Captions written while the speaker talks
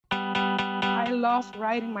love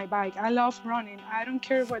riding my bike. I love running. I don't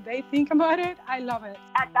care what they think about it. I love it.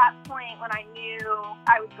 At that point, when I knew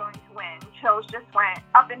I was going to win, chills just went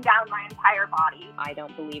up and down my entire body. I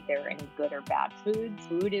don't believe there are any good or bad foods.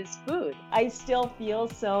 Food is food. I still feel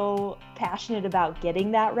so passionate about getting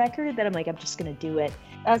that record that I'm like, I'm just going to do it.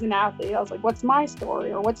 As an athlete, I was like, what's my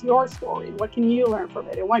story, or what's your story? What can you learn from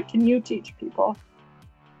it? And what can you teach people?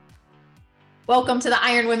 Welcome to the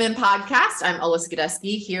IronWomen podcast. I'm Alyssa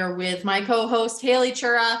Godesky here with my co-host, Haley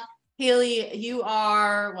Chura. Haley, you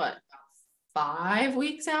are, 5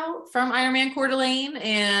 weeks out from Ironman Coeur d'Alene.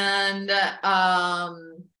 And how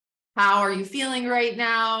are you feeling right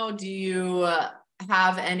now? Do you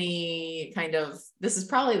have any kind of, this is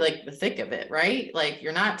probably like the thick of it, right? Like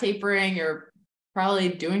you're not tapering, you're probably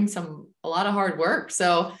doing a lot of hard work.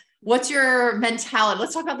 So what's your mentality?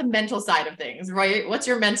 Let's talk about the mental side of things, right? What's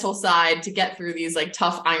your mental side to get through these like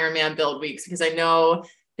tough Ironman build weeks? Because I know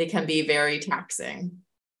they can be very taxing.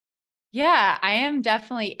 Yeah, I am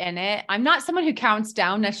definitely in it. I'm not someone who counts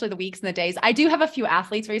down necessarily the weeks and the days. I do have a few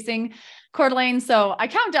athletes racing Coeur d'Alene, so I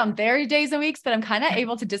count down their days and weeks, but I'm kind of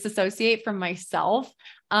able to disassociate from myself.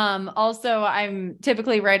 Also, I'm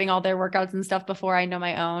typically writing all their workouts and stuff before I know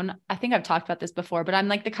my own. I think I've talked about this before, but I'm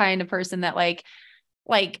like the kind of person that like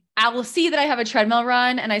I will see that I have a treadmill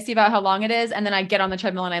run and I see about how long it is. And then I get on the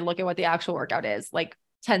treadmill and I look at what the actual workout is, like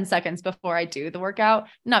 10 seconds before I do the workout.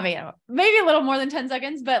 Not maybe a little more than 10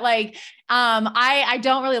 seconds, but like, I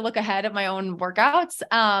don't really look ahead at my own workouts.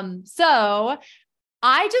 So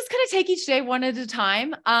I just kind of take each day one at a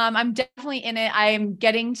time. I'm definitely in it. I'm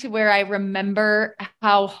getting to where I remember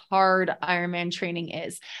how hard Ironman training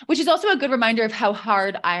is, which is also a good reminder of how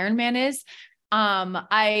hard Ironman is.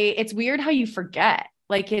 It's weird how you forget.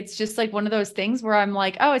 Like, it's just like one of those things where I'm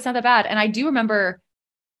like, oh, it's not that bad. And I do remember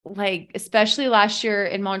like, especially last year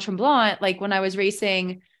in Mont Tremblant, like when I was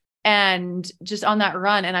racing and just on that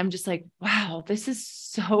run, and I'm just like, wow, this is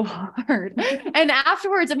so hard. And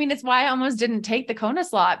afterwards, I mean, it's why I almost didn't take the Kona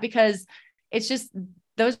slot, because it's just,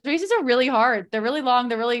 those races are really hard. They're really long.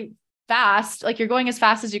 They're really fast. Like you're going as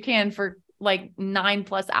fast as you can for like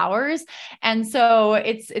 9+ hours. And so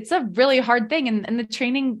it's a really hard thing. And the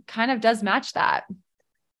training kind of does match that.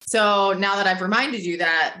 So now that I've reminded you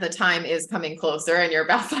that the time is coming closer and you're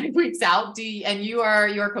about 5 weeks out, and you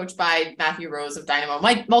are coached by Matthew Rose of Dynamo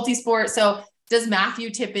Multisport. So does Matthew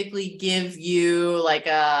typically give you like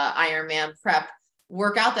a Ironman prep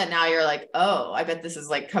workout that now you're like, oh, I bet this is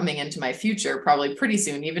like coming into my future probably pretty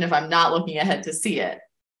soon, even if I'm not looking ahead to see it?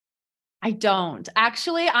 I don't.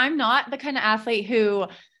 Actually, I'm not the kind of athlete who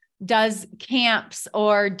does camps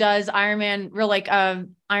or does Ironman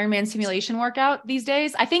Ironman simulation workout these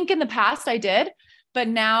days. I think in the past I did, but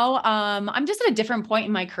now I'm just at a different point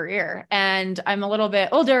in my career and I'm a little bit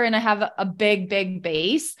older and I have a big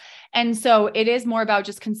base. And so it is more about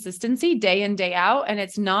just consistency day in, day out. And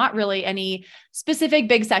it's not really any specific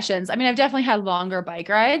big sessions. I mean, I've definitely had longer bike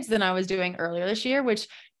rides than I was doing earlier this year, which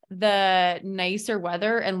the nicer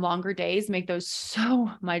weather and longer days make those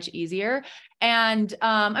so much easier. And,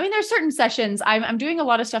 I mean, there's certain sessions I'm doing a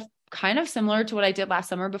lot of stuff kind of similar to what I did last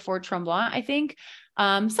summer before Tremblant, I think,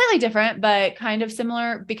 slightly different, but kind of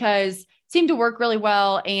similar because it seemed to work really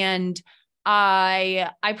well. And I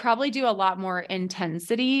probably do a lot more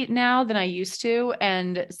intensity now than I used to.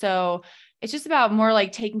 And so it's just about more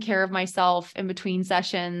like taking care of myself in between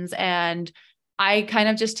sessions, and I kind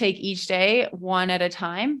of just take each day one at a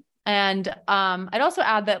time. And, I'd also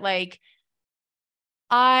add that like,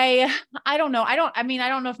 I don't know. I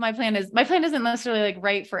don't know if my plan isn't necessarily like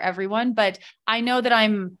right for everyone, but I know that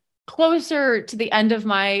I'm closer to the end of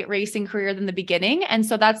my racing career than the beginning. And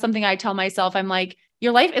so that's something I tell myself. I'm like,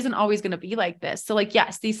 your life isn't always going to be like this. So like,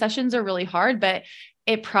 yes, these sessions are really hard, but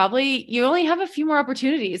you only have a few more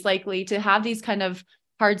opportunities likely to have these kind of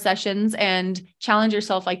hard sessions and challenge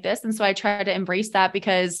yourself like this. And so I try to embrace that,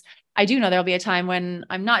 because I do know there'll be a time when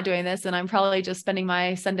I'm not doing this and I'm probably just spending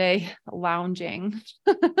my Sunday lounging.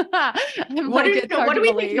 What do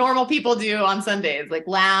we think normal people do on Sundays? Like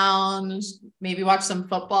lounge, maybe watch some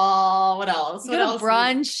football. What else? You go to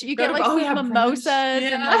brunch. You get like some mimosas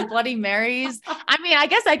and like Bloody Marys. I mean, I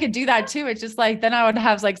guess I could do that too. It's just like, then I would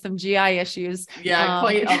have like some GI issues. Yeah,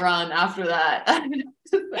 quite a run after that.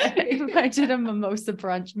 If I did a mimosa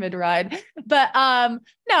brunch mid-ride. But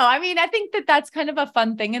no, I mean, I think that that's kind of a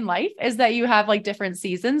fun thing in life, is that you have like different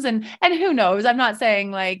seasons, and who knows, I'm not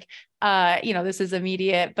saying like, this is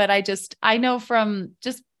immediate, but I know from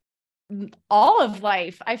just all of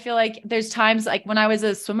life, I feel like there's times like when I was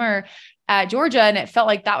a swimmer at Georgia, and it felt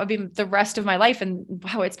like that would be the rest of my life. And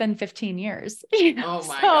wow, it's been 15 years. Oh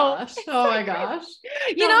my gosh. Oh my gosh.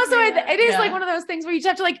 You know, so it is like one of those things where you just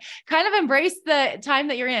have to like kind of embrace the time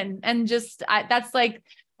that you're in. And just, that's like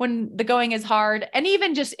when the going is hard. And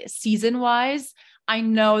even just season wise, I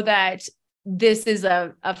know that this is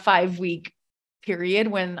a 5-week period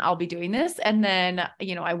when I'll be doing this. And then,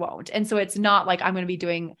 you know, I won't. And so it's not like I'm going to be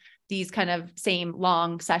doing these kind of same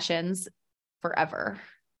long sessions forever.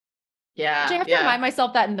 Yeah. Which I have to remind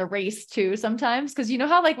myself that in the race too, sometimes. Cause you know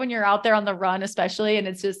how like when you're out there on the run, especially, and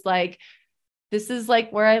it's just like, this is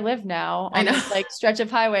like where I live now on this like stretch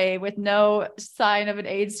of highway with no sign of an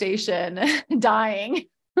aid station, dying.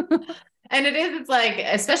 And it's like,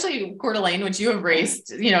 especially Coeur d'Alene, which you have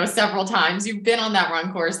raced, you know, several times, you've been on that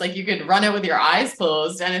run course, like you could run it with your eyes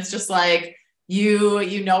closed. And it's just like,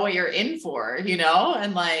 you know what you're in for, you know,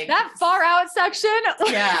 and like that far out section.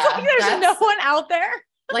 Yeah. Like there's no one out there.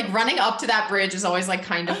 Like running up to that bridge is always like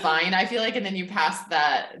kind of fine, I feel like. And then you pass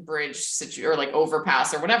that bridge or like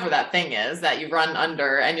overpass or whatever that thing is that you run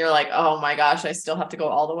under, and you're like, oh my gosh, I still have to go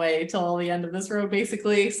all the way till the end of this road,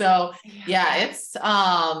 basically. So yeah, it's,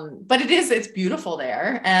 but it's beautiful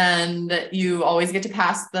there. And you always get to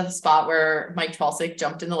pass the spot where Mike Twalsik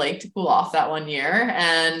jumped in the lake to cool off that one year.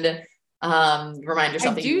 And remind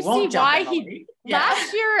yourself that you won't jump in the lake.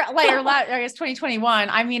 Last year, like, or I guess 2021.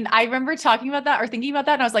 I mean, I remember talking about that or thinking about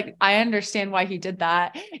that. And I was like, I understand why he did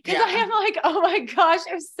that. Cause I am like, oh my gosh,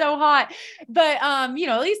 it was so hot. But, you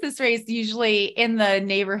know, at least this race, usually in the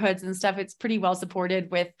neighborhoods and stuff, it's pretty well supported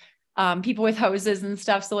with, people with hoses and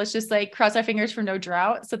stuff. So let's just like cross our fingers for no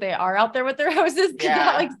drought. So they are out there with their hoses to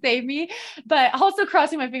not like save me, but also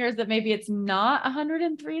crossing my fingers that maybe it's not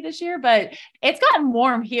 103 this year, but it's gotten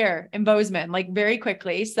warm here in Bozeman, like very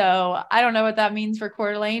quickly. So I don't know what that means for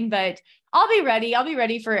Coeur d'Alene, but I'll be ready. I'll be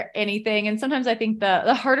ready for anything. And sometimes I think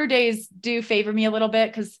the harder days do favor me a little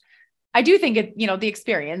bit, because I do think it, you know, the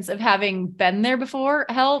experience of having been there before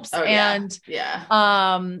helps. And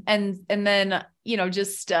then, you know,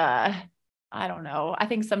 just, I don't know. I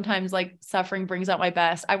think sometimes like suffering brings out my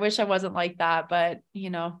best. I wish I wasn't like that, but you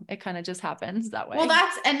know, it kind of just happens that way. Well,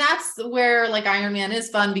 that's where like Ironman is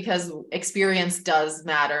fun, because experience does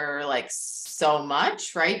matter like so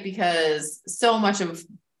much, right? Because so much of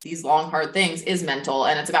these long, hard things is mental,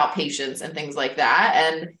 and it's about patience and things like that.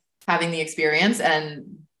 And having the experience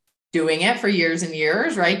and doing it for years and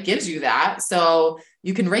years, right, gives you that. So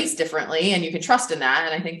you can race differently and you can trust in that.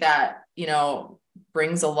 And I think that, you know,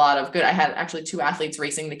 brings a lot of good. I had actually 2 athletes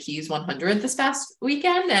racing the Keys 100 this past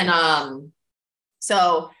weekend. And,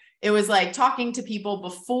 so it was like talking to people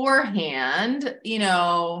beforehand, you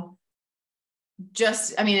know,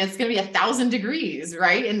 just, I mean, it's going to be 1,000 degrees,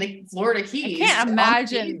 right? In the Florida Keys. I can't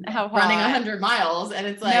imagine how hot. Running 100 miles. And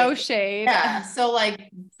it's like, no shade. Yeah. So like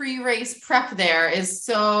pre-race prep there is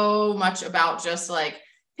so much about just like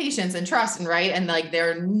patience and trust, and right. And like,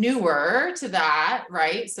 they're newer to that.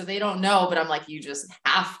 Right. So they don't know, but I'm like, you just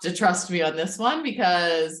have to trust me on this one,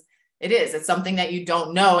 because it's something that you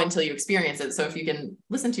don't know until you experience it. So if you can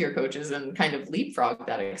listen to your coaches and kind of leapfrog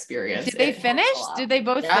that experience. Did they finish? Did they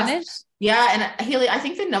both finish? Yeah. And Haley, I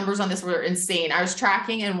think the numbers on this were insane. I was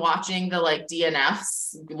tracking and watching the like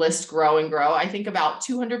DNFs list grow and grow. I think about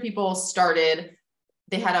 200 people started.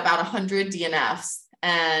 They had about 100 DNFs,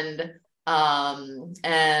 and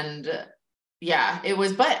yeah, it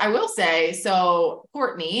was, but I will say, so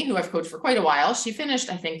Courtney, who I've coached for quite a while, she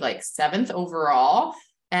finished, I think like 7th overall.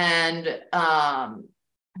 And, I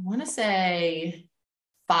want to say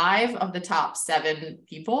 5 of the top 7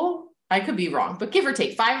 people, I could be wrong, but give or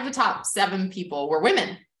take 5 of the top 7 people were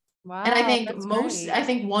women. Wow. And I think I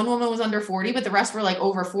think one woman was under 40, but the rest were like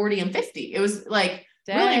over 40 and 50. It was like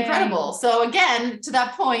really incredible. So again, to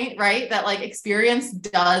that point, right, that like experience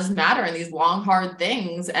does matter in these long, hard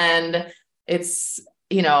things. And it's,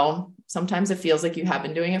 you know, sometimes it feels like you have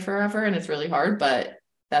been doing it forever and it's really hard, but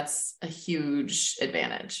that's a huge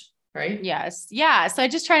advantage, right? Yes. Yeah. So I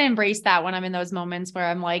just try to embrace that when I'm in those moments where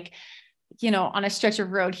I'm like, you know, on a stretch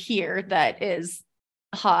of road here that is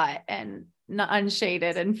hot and not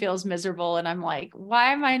unshaded and feels miserable. And I'm like,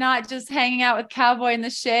 why am I not just hanging out with Cowboy in the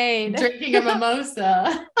shade? Drinking a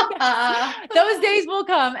mimosa. Those days will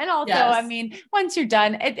come. And also, I mean, once you're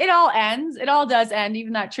done, it all ends. It all does end,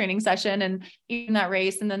 even that training session and even that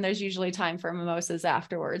race. And then there's usually time for mimosas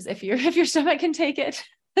afterwards if your stomach can take it.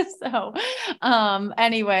 So,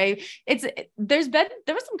 anyway, there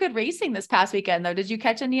was some good racing this past weekend though. Did you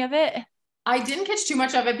catch any of it? I didn't catch too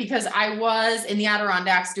much of it because I was in the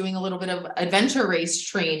Adirondacks doing a little bit of adventure race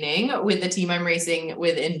training with the team I'm racing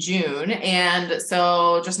with in June. And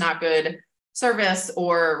so just not good service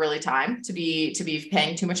or really time to be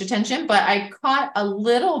paying too much attention. But I caught a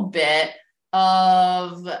little bit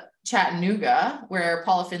of Chattanooga where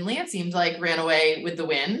Paula Finley, it seems like, ran away with the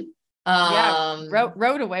win.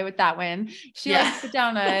 Rode away with that win. She like put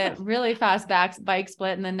down a really fast bike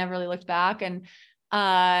split and then never really looked back. And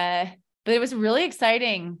but it was really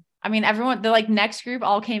exciting. I mean, everyone, the like next group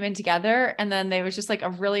all came in together, and then there was just like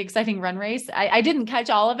a really exciting run race. I didn't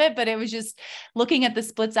catch all of it, but it was just looking at the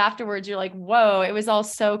splits afterwards. You're like, whoa, it was all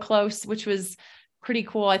so close, which was pretty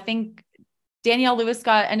cool. I think Danielle Lewis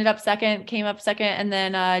ended up second, came up second, and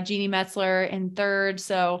then Jeannie Metzler in third.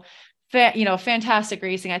 So, fantastic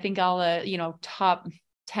racing. I think all the, top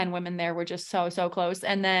 10 women there were just so close.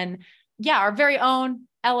 And then, our very own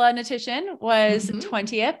Ella Natishin was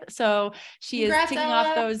 20th. So she is ticking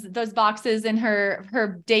off those boxes in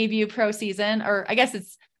her debut pro season, or I guess,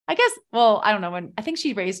 well, I don't know I think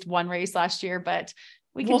she raced one race last year, but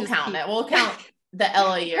we'll count it. We'll count the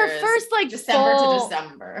Ella year. Her first like December to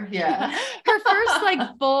December. Yeah. Her first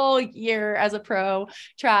like full year as a pro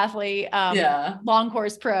triathlete, long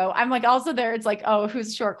course pro. I'm like also there. It's like, oh,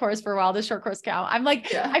 who's short course for a while? Does short course count? I'm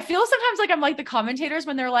like, I feel sometimes like I'm like the commentators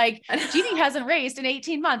when they're like, Jeannie hasn't raced in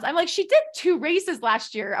 18 months. I'm like, she did 2 races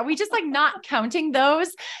last year. Are we just like not counting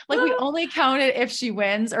those? Like we only count it if she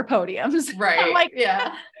wins or podiums. Right. I'm like,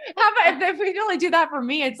 if we only do that for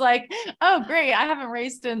me, it's like, oh great, I haven't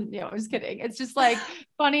raced and I'm just kidding. It's just like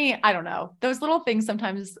funny. I don't know. Those little things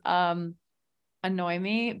sometimes annoy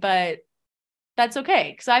me, but that's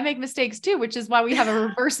okay because I make mistakes too, which is why we have a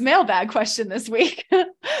reverse mailbag question this week. We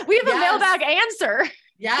have a mailbag answer.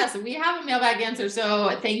 Yes, we have a mailbag answer.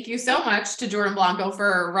 So thank you so much to Jordan Blanco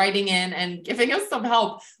for writing in and giving us some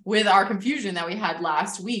help with our confusion that we had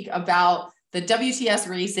last week about the WTS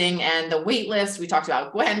racing and the wait list. We talked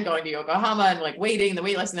about Gwen going to Yokohama and like waiting the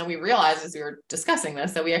wait list. And then we realized as we were discussing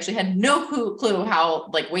this, that we actually had no clue how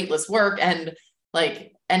like wait lists work and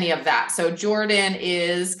like any of that. So Jordan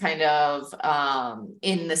is kind of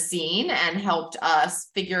in the scene and helped us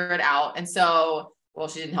figure it out. And so, well,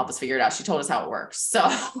 she didn't help us figure it out. She told us how it works. So,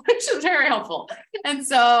 which is very helpful. And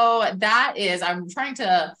so that is, I'm trying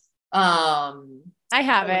to, I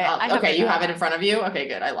have it. Okay, you have it in front of you? Okay,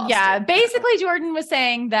 good. I lost it. Basically, Jordan was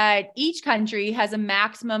saying that each country has a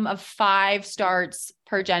maximum of 5 starts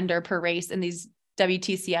per gender per race in these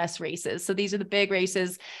WTCS races. So these are the big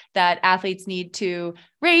races that athletes need to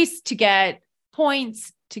race to get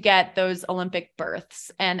points, to get those Olympic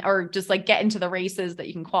berths or just like get into the races that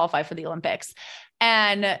you can qualify for the Olympics.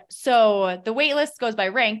 And so the wait list goes by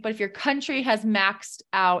rank, but if your country has maxed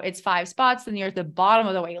out its 5 spots, then you're at the bottom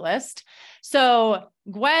of the wait list. So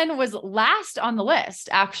Gwen was last on the list,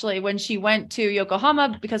 actually, when she went to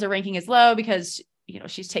Yokohama because her ranking is low because,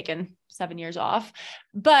 she's taken 7 years off,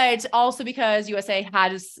 but also because USA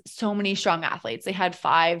had so many strong athletes. They had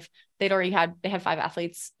 5, they had 5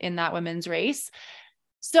 athletes in that women's race.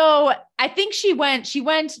 So I think she went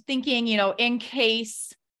thinking, in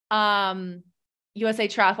case, USA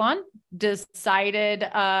Triathlon decided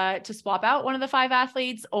to swap out one of the 5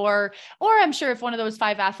 athletes, or I'm sure if one of those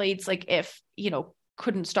 5 athletes, like if,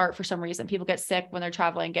 couldn't start for some reason, people get sick when they're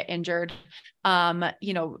traveling, get injured.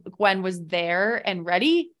 Gwen was there and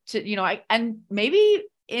ready to, and maybe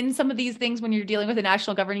in some of these things when you're dealing with a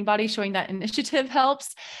national governing body, showing that initiative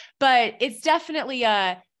helps, but it's definitely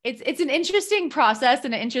it's an interesting process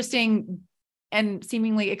and an interesting and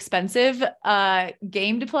seemingly expensive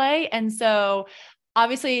game to play. And so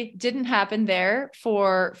obviously didn't happen there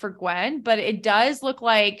for Gwen, but it does look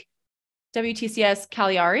like WTCS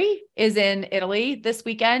Cagliari is in Italy this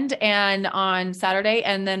weekend and on Saturday.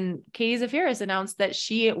 And then Katie Zafiris announced that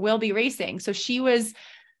she will be racing. So she was,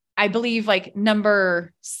 I believe, like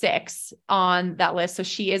number 6 on that list. So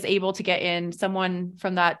she is able to get in. Someone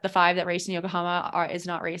from the 5 that raced in Yokohama is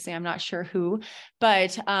not racing. I'm not sure who,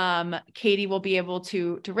 but Katie will be able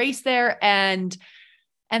to race there. And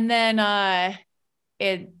then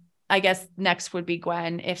I guess next would be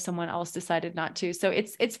Gwen if someone else decided not to. So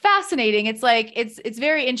it's fascinating. It's like, it's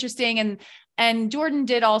very interesting. And Jordan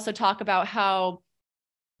did also talk about how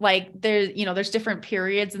like there's different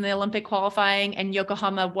periods in the Olympic qualifying, and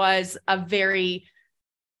Yokohama was a very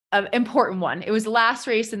important one. It was the last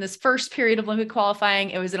race in this first period of Olympic qualifying.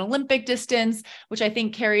 It was an Olympic distance, which I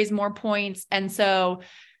think carries more points. And so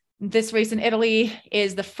this race in Italy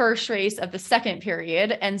is the first race of the second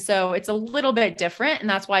period. And so it's a little bit different. And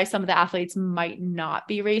that's why some of the athletes might not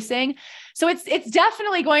be racing. So it's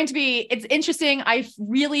definitely going to be, it's interesting. I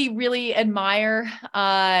really, really admire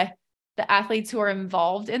the athletes who are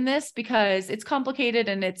involved in this because it's complicated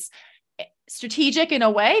and it's strategic in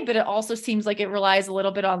a way, but it also seems like it relies a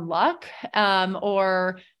little bit on luck,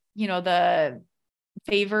 or the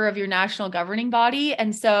favor of your national governing body.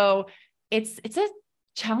 And so it's a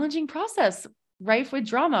challenging process, rife with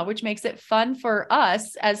drama, which makes it fun for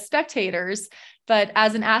us as spectators. But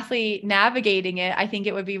as an athlete navigating it, I think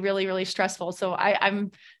it would be really, really stressful. So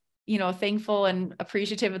I'm, thankful and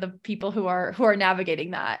appreciative of the people who are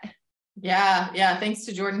navigating that. Yeah. Thanks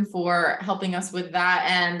to Jordan for helping us with that.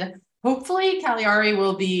 And hopefully Cagliari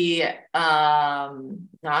will be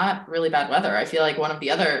not really bad weather. I feel like one of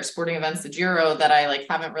the other sporting events, the Giro, that I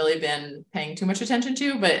haven't really been paying too much attention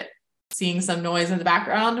to, but seeing some noise in the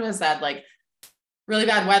background, was that really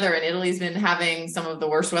bad weather, and Italy's been having some of the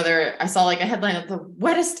worst weather. I saw a headline of the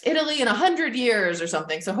wettest Italy in 100 years or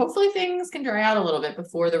something. So hopefully things can dry out a little bit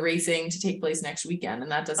before the racing to take place next weekend. And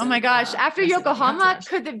that doesn't. Oh my gosh. After Yokohama,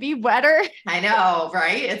 could it be wetter? I know,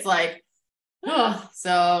 right? It's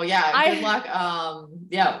so yeah, good luck.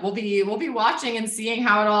 We'll be watching and seeing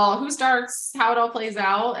who starts, how it all plays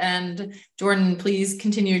out. And Jordan, please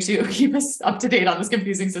continue to keep us up to date on this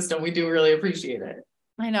confusing system. We do really appreciate it.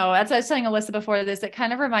 I know. That's what I was telling Alyssa before this. It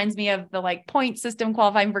kind of reminds me of the point system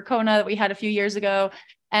qualifying for Kona that we had a few years ago,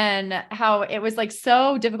 and how it was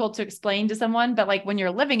so difficult to explain to someone, but when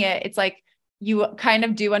you're living it, it's you kind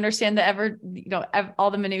of do understand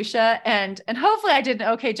all the minutia, and hopefully I did an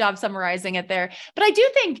okay job summarizing it there. But I do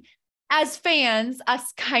think as fans,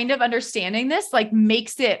 us kind of understanding this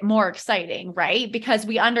makes it more exciting, right? Because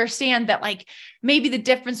we understand that maybe the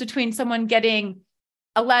difference between someone getting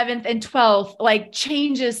 11th and 12th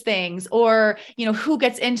changes things, or who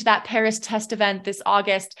gets into that Paris test event this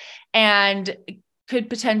August and could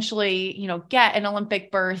potentially get an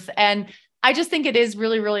Olympic berth. And I just think it is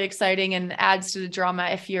really, really exciting and adds to the drama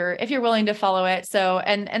if you're willing to follow it. So,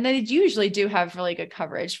 and they usually do have really good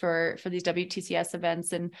coverage for these WTCS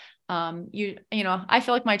events. And I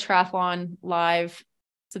feel like my triathlon live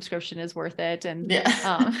subscription is worth it. And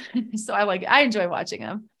so I enjoy watching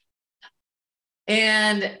them.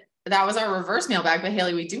 And that was our reverse mailbag. But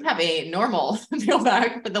Haley, we do have a normal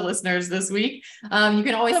mailbag for the listeners this week. You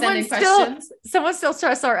can always send in questions. Someone still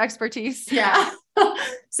trusts our expertise. Yeah.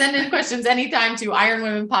 Send in questions anytime to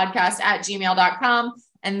ironwomenpodcast@gmail.com.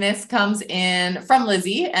 And this comes in from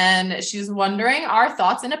Lizzie, and she's wondering our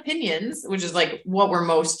thoughts and opinions, which is what we're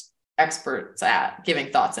most experts at,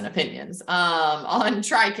 giving thoughts and opinions on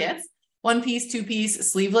tri-kits, 1-piece,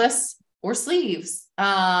 2-piece, sleeveless, or sleeves.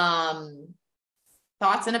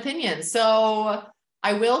 Thoughts and opinions. So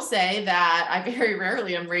I will say that I very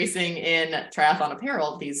rarely am racing in triathlon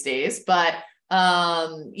apparel these days, but I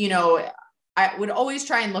would always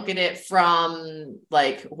try and look at it from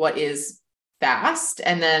what is fast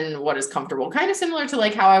and then what is comfortable, kind of similar to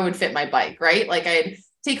how I would fit my bike, right? I'd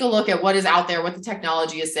take a look at what is out there, what the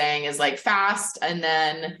technology is saying is fast, and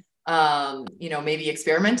then maybe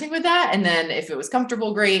experimenting with that. And then if it was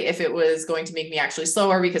comfortable, great. If it was going to make me actually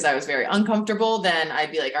slower because I was very uncomfortable, then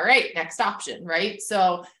I'd be all right, next option. Right.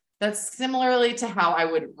 So that's similarly to how I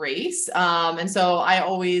would race. And so I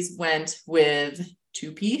always went with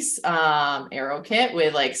 2-piece, aero kit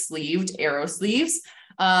with sleeved aero sleeves.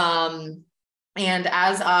 And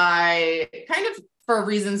as I kind of, for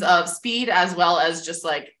reasons of speed, as well as just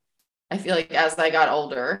I feel as I got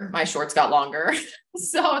older, my shorts got longer.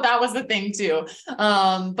 So that was the thing too.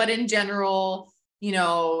 But in general,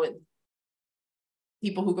 people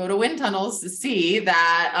who go to wind tunnels see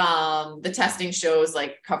that the testing shows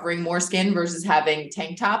covering more skin versus having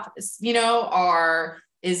tank top,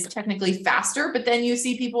 is technically faster. But then you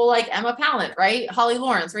see people like Emma Pallant, right? Holly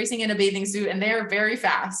Lawrence racing in a bathing suit, and they're very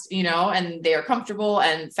fast, and they are comfortable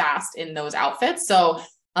and fast in those outfits. So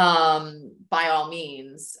by all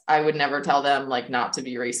means, I would never tell them not to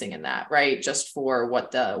be racing in that, right? Just for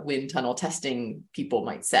what the wind tunnel testing people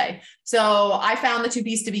might say. So I found the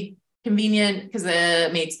 2-piece to be convenient because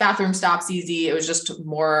it makes bathroom stops easy. It was just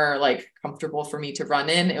more comfortable for me to run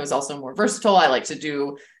in. It was also more versatile. I like to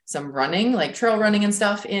do some running, trail running and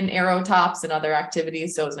stuff in aero tops and other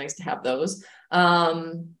activities. So it's nice to have those.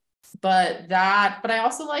 But I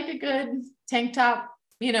also like a good tank top,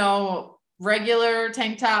 regular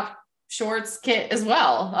tank top shorts kit as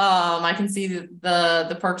well. I can see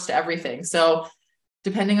the perks to everything. So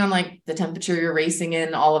depending on the temperature you're racing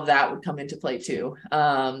in, all of that would come into play too.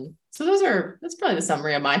 So that's probably the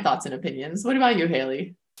summary of my thoughts and opinions. What about you,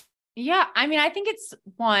 Haley? Yeah. I mean, I think it's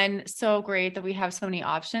so great that we have so many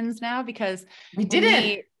options now, because we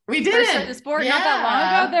didn't the sport not that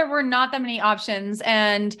long ago, there were not that many options.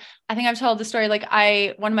 And I think I've told the story,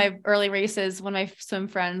 one of my early races, one of my swim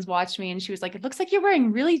friends watched me and she was it looks like you're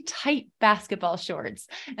wearing really tight basketball shorts.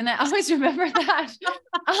 And I always remember that.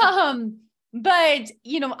 But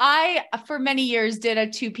I, for many years did a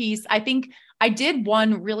 2-piece. I think I did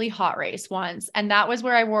one really hot race once, and that was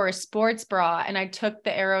where I wore a sports bra and I took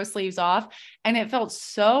the arrow sleeves off, and it felt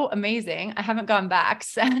so amazing. I haven't gone back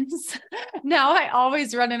since. Now I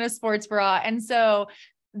always run in a sports bra. And so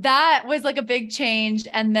that was like a big change.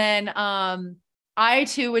 And then, I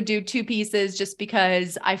too would do 2 pieces just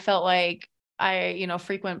because I felt like I,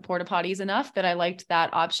 frequent porta potties enough that I liked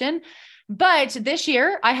that option. But this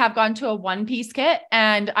year I have gone to a 1-piece kit,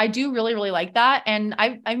 and I do really, really like that. And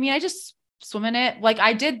I just swim in it. Like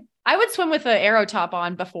I would swim with an arrow top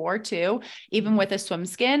on before too, even with a swim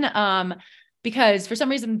skin. Because for some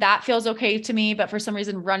reason that feels okay to me, but for some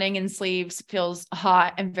reason running in sleeves feels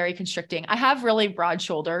hot and very constricting. I have really broad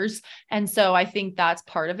shoulders, and so I think that's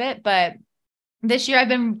part of it. But this year I've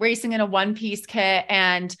been racing in a 1-piece kit,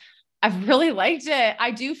 and I've really liked it. I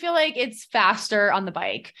do feel like it's faster on the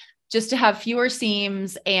bike, just to have fewer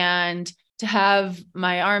seams and to have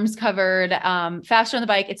my arms covered, faster on the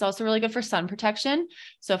bike. It's also really good for sun protection.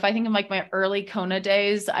 So if I think of like my early Kona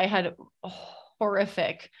days, I had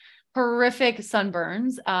horrific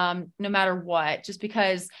sunburns, no matter what, just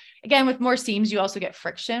because, again, with more seams, you also get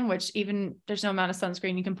friction, which even there's no amount of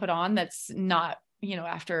sunscreen you can put on that's not,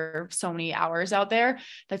 after so many hours out there,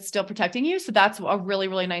 that's still protecting you. So that's a really,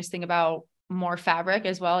 really nice thing about more fabric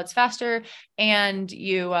as well. It's faster, and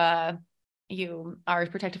you are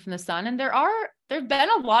protected from the sun. And there've been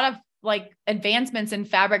a lot of like advancements in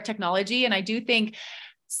fabric technology. And I do think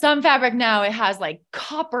some fabric now, it has like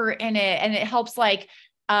copper in it, and it helps like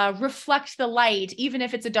reflect the light, even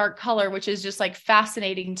if it's a dark color, which is just like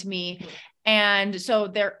fascinating to me. And so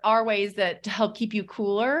there are ways that to help keep you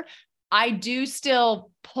cooler. I do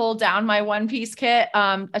still pull down my 1-piece kit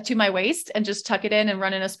to my waist and just tuck it in and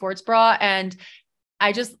run in a sports bra. And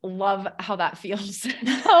I just love how that feels.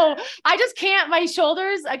 So I just can't, my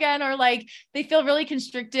shoulders again are like, they feel really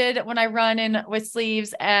constricted when I run in with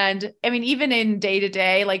sleeves. And I mean, even in day to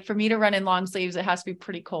day, like for me to run in long sleeves, it has to be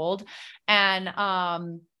pretty cold.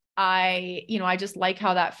 And, I just like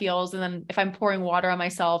how that feels. And then if I'm pouring water on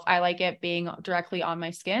myself, I like it being directly on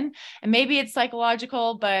my skin. And maybe it's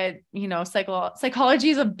psychological, but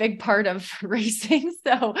psychology is a big part of racing.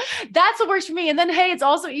 So that's what works for me. And then, hey, it's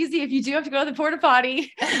also easy if you do have to go to the porta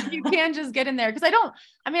potty, you can just get in there. Cause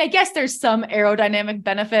I guess there's some aerodynamic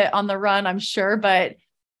benefit on the run, I'm sure, but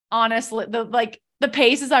honestly, the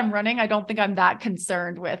paces I'm running, I don't think I'm that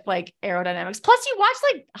concerned with like aerodynamics. Plus you watch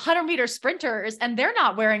like 100-meter sprinters and they're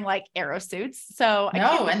not wearing like aero suits. So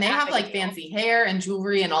no, and they have like fancy hair and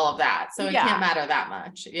jewelry and all of that. So it can't matter that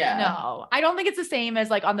much. Yeah. No, I don't think it's the same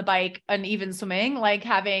as like on the bike and even swimming, like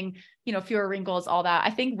having, fewer wrinkles, all that.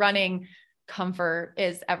 I think running comfort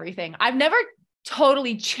is everything. I've never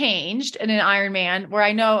totally changed in an Ironman, where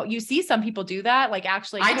I know you see some people do that. Like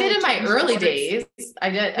actually, I did in my early days. I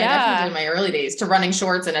definitely did in my early days to running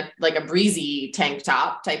shorts and a breezy tank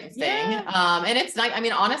top type of thing. Yeah. And it's not, I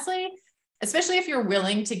mean, honestly, especially if you're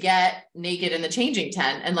willing to get naked in the changing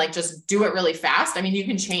tent and like, just do it really fast. I mean, you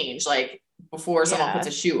can change like before someone puts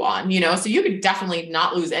a shoe on, so you could definitely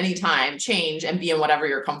not lose any time, change and be in whatever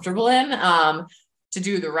you're comfortable in. To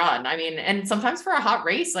do the run. I mean, and sometimes for a hot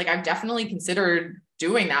race, like I've definitely considered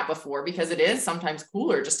doing that before, because it is sometimes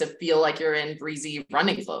cooler just to feel like you're in breezy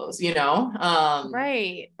running clothes,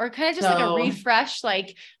 right. Or kind of just like a refresh,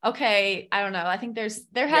 like, okay, I don't know. I think there has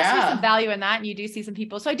to be some value in that. And you do see some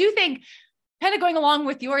people. So I do think kind of going along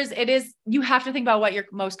with yours, you have to think about what you're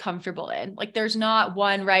most comfortable in. Like there's not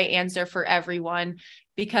one right answer for everyone,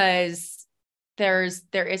 because there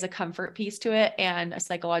is a comfort piece to it and a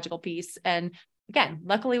psychological piece. And again,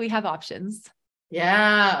 luckily we have options.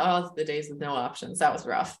 Yeah. Oh, the days with no options. That was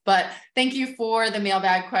rough, but thank you for the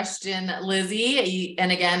mailbag question, Lizzie.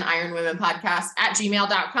 And again,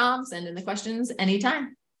 IronWomen@gmail.com. Send in the questions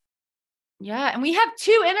anytime. Yeah. And we have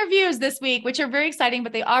 2 interviews this week, which are very exciting,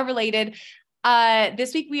 but they are related.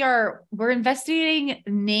 This week we're investigating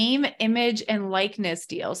name, image, and likeness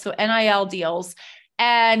deals. So NIL deals.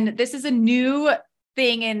 And this is a new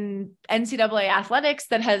thing in NCAA athletics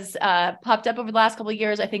that has popped up over the last couple of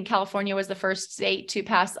years. I think California was the first state to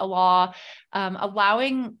pass a law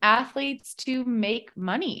allowing athletes to make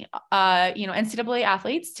money, NCAA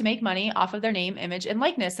athletes to make money off of their name, image, and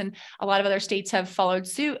likeness. And a lot of other states have followed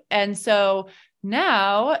suit. And so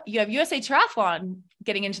now you have USA Triathlon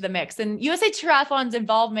getting into the mix, and USA Triathlon's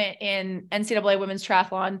involvement in NCAA women's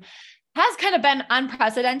triathlon has kind of been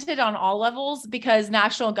unprecedented on all levels, because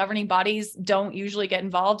national governing bodies don't usually get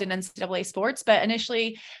involved in NCAA sports. But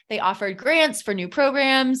initially they offered grants for new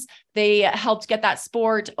programs. They helped get that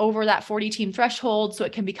sport over that 40-team threshold so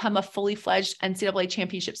it can become a fully fledged NCAA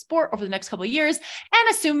championship sport over the next couple of years. And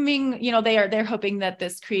assuming, they're hoping that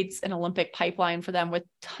this creates an Olympic pipeline for them with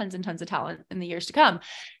tons and tons of talent in the years to come.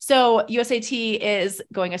 So USAT is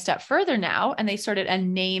going a step further now, and they started a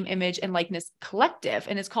name, image, and likeness collective,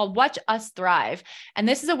 and it's called Watch Us Thrive. And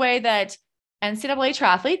this is a way that NCAA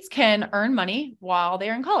triathletes can earn money while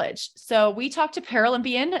they're in college. So we talked to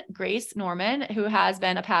Paralympian Grace Norman, who has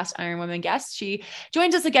been a past IronWomen guest. She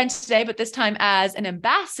joins us again today, but this time as an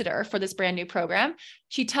ambassador for this brand new program.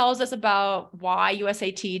 She tells us about why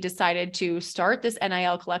USAT decided to start this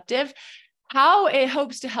NIL collective, how it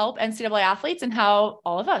hopes to help NCAA athletes, and how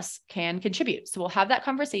all of us can contribute. So we'll have that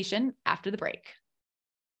conversation after the break.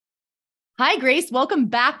 Hi, Grace. Welcome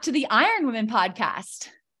back to the IronWomen podcast.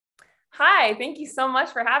 Hi, thank you so much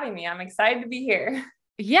for having me. I'm excited to be here.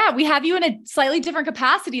 Yeah, we have you in a slightly different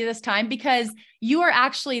capacity this time because you are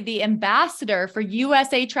actually the ambassador for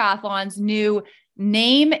USA Triathlon's new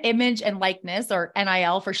name, image, and likeness, or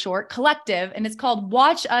NIL for short, collective, and it's called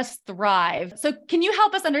Watch Us Thrive. So can you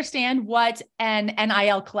help us understand what an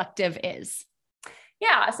NIL collective is?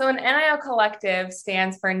 Yeah, so an NIL collective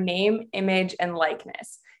stands for name, image, and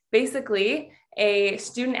likeness. Basically, a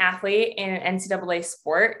student athlete in an NCAA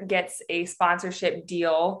sport gets a sponsorship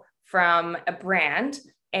deal from a brand,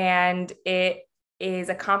 and it is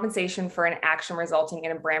a compensation for an action resulting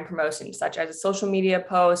in a brand promotion, such as a social media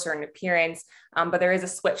post or an appearance. But there is a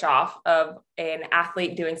switch off of an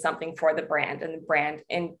athlete doing something for the brand, and the brand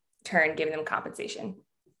in turn giving them compensation.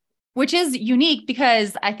 Which is unique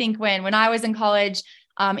because I think when I was in college,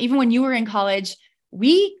 even when you were in college,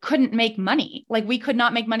 we couldn't make money. Like we could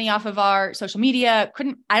not make money off of our social media.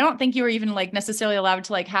 I don't think you were even necessarily allowed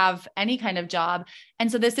to have any kind of job. And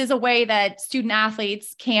so this is a way that student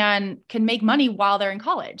athletes can make money while they're in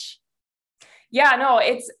college. Yeah, no,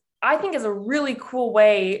 I think it's a really cool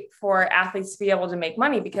way for athletes to be able to make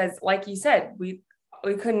money because like you said, we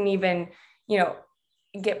couldn't even,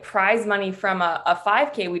 get prize money from a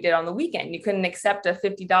 5K we did on the weekend. You couldn't accept a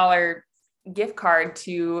 $50 gift card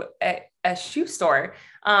to a shoe store.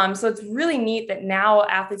 So it's really neat that now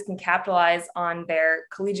athletes can capitalize on their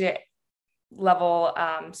collegiate level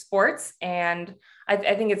sports. And I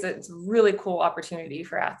think it's a really cool opportunity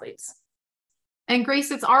for athletes. And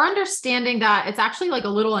Grace, it's our understanding that it's actually a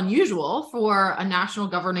little unusual for a national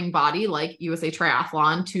governing body like USA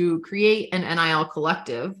Triathlon to create an NIL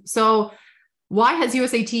collective. So why has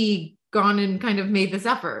USAT gone and kind of made this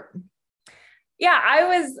effort? Yeah,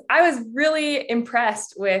 I was really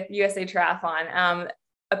impressed with USA Triathlon.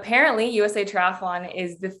 Apparently, USA Triathlon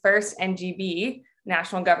is the first NGB,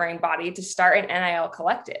 national governing body, to start an NIL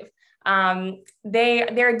collective.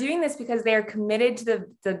 They're doing this because they are committed to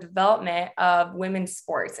the development of women's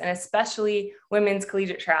sports, and especially women's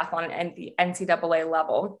collegiate triathlon at the NCAA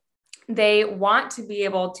level. They want to be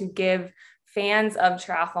able to give fans of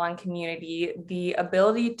triathlon community the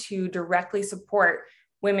ability to directly support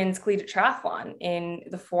women's collegiate triathlon in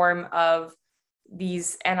the form of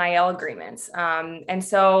these NIL agreements. And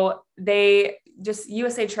so USA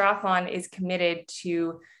Triathlon is committed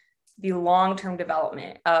to the long-term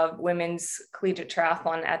development of women's collegiate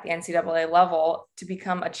triathlon at the NCAA level to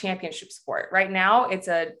become a championship sport. Right now, it's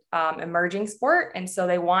a emerging sport, and so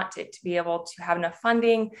they want it to be able to have enough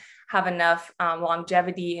funding, have enough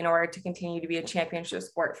longevity in order to continue to be a championship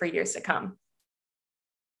sport for years to come.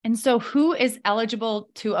 And so who is eligible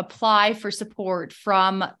to apply for support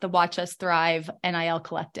from the Watch Us Thrive NIL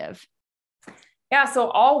collective? Yeah, so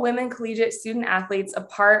all women collegiate student athletes, a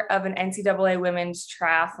part of an NCAA women's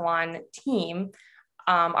triathlon team,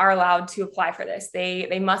 are allowed to apply for this.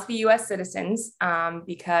 They must be U.S. citizens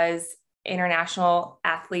because international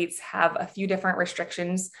athletes have a few different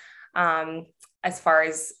restrictions as far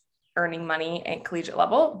as earning money at collegiate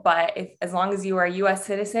level. But as long as you are a U.S.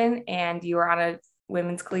 citizen and you are on a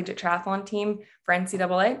women's collegiate triathlon team for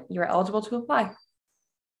NCAA, you're eligible to apply.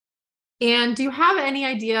 And do you have any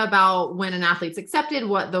idea about when an athlete's accepted,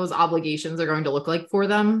 what those obligations are going to look like for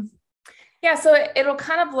them? Yeah, so it'll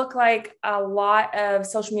kind of look like a lot of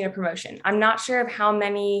social media promotion. I'm not sure of how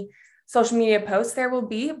many social media posts there will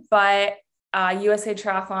be, but USA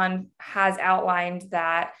Triathlon has outlined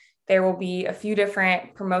that there will be a few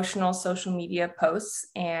different promotional social media posts,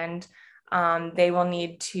 and they will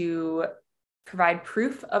need to provide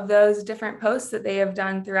proof of those different posts that they have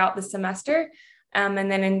done throughout the semester. And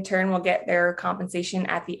then in turn, will get their compensation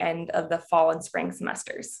at the end of the fall and spring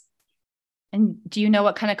semesters. And do you know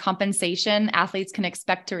what kind of compensation athletes can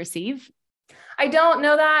expect to receive? I don't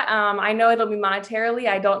know that. I know it'll be monetarily.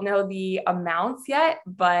 I don't know the amounts yet,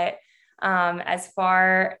 but as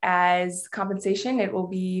far as compensation, it will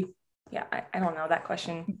be Yeah, I don't know that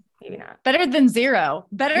question. Maybe not. Better than zero.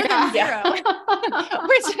 Better than zero, which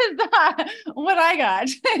is what I got.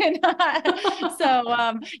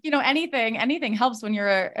 So, anything helps when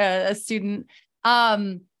you're a student.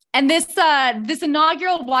 And this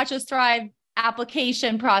inaugural Watch Us Thrive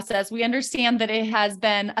application process, we understand that it has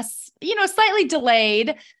been slightly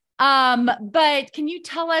delayed. But can you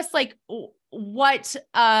tell us what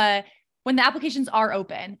when the applications are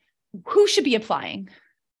open, who should be applying?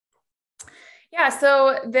 Yeah,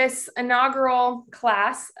 so this inaugural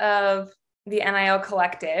class of the NIL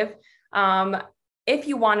Collective, if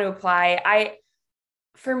you want to apply,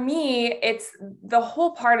 for me, it's the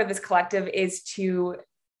whole part of this collective is to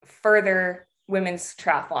further women's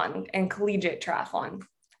triathlon and collegiate triathlon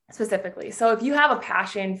specifically. So if you have a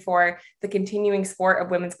passion for the continuing sport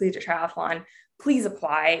of women's collegiate triathlon, please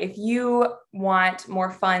apply. If you want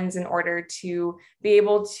more funds in order to be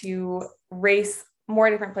able to race more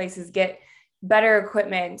different places, get better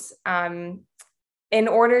equipment, in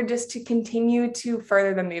order just to continue to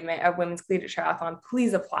further the movement of women's collegiate triathlon,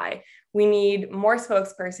 please apply. We need more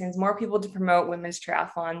spokespersons, more people to promote women's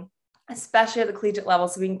triathlon, especially at the collegiate level,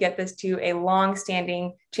 so we can get this to a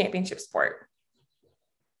long-standing championship sport.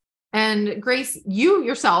 And Grace, you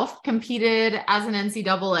yourself competed as an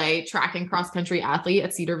NCAA track and cross country athlete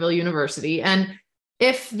at Cedarville University. And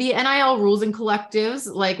if the NIL rules and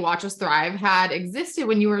collectives like Watch Us Thrive had existed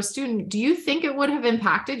when you were a student, do you think it would have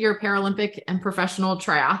impacted your Paralympic and professional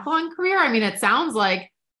triathlon career? I mean, it sounds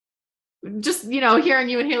like just, hearing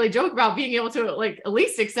you and Haley joke about being able to at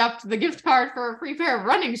least accept the gift card for a free pair of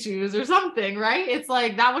running shoes or something, right? It's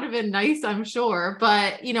that would have been nice, I'm sure.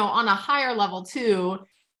 But, on a higher level too,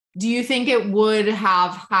 do you think it would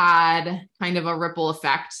have had kind of a ripple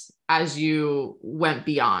effect as you went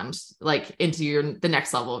beyond, into the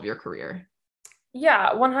next level of your career?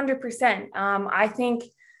 Yeah, 100%. I think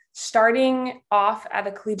starting off at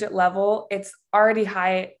a collegiate level, it's already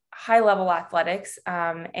high level athletics,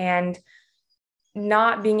 and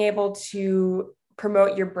not being able to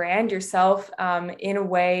promote your brand yourself in a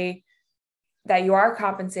way that you are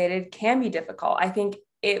compensated can be difficult. I think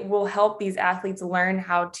it will help these athletes learn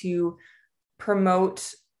how to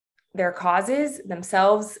promote their causes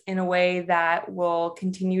themselves in a way that will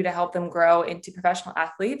continue to help them grow into professional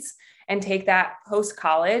athletes and take that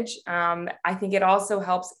post-college. I think it also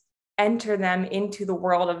helps enter them into the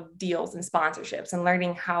world of deals and sponsorships and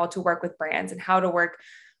learning how to work with brands and how to work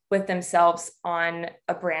with themselves on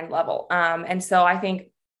a brand level. And so I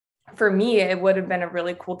think for me, it would have been a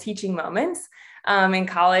really cool teaching moment. In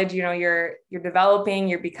college, you're developing,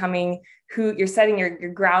 you're becoming who you're setting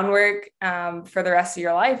your groundwork for the rest of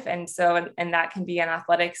your life. And so, and that can be in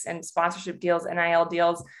athletics and sponsorship deals, NIL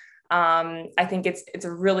deals. I think it's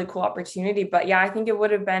a really cool opportunity, but yeah, I think it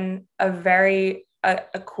would have been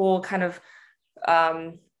a cool kind of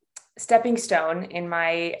stepping stone in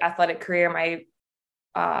my athletic career. My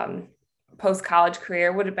post-college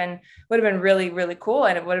career would have been really, really cool.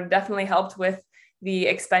 And it would have definitely helped with the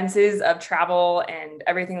expenses of travel and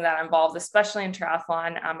everything that involved, especially in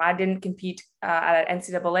triathlon. I didn't compete at an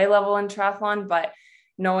NCAA level in triathlon, but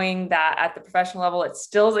knowing that at the professional level, it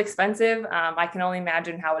still is expensive. I can only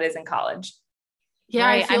imagine how it is in college. Yeah,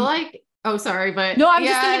 right. I feel oh, sorry, but no, I'm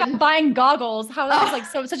just thinking about buying goggles. How that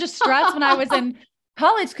was such a stress when I was in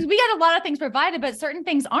college, because we got a lot of things provided, but certain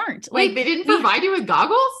things aren't. Wait, they didn't provide you with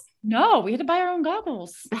goggles? No, we had to buy our own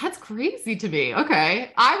goggles. That's crazy to me.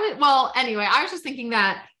 Okay. Anyway, I was just thinking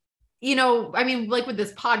that, with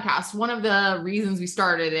this podcast, one of the reasons we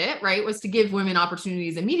started it, right, was to give women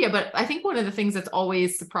opportunities in media. But I think one of the things that's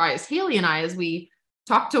always surprised Haley and I, as we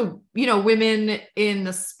talk to, women in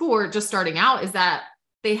the sport just starting out, is that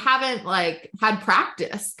they haven't had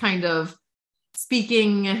practice kind of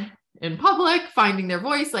speaking in public, finding their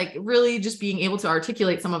voice, really just being able to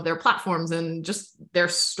articulate some of their platforms and just their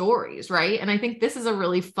stories. Right. And I think this is a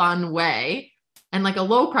really fun way and a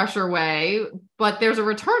low pressure way, but there's a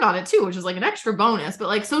return on it too, which is an extra bonus.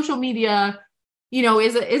 But social media,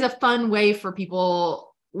 is a fun way for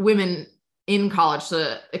women in college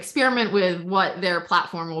to experiment with what their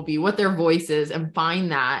platform will be, what their voice is, and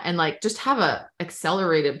find that, and just have a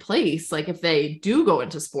accelerated place. If they do go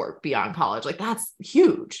into sport beyond college, that's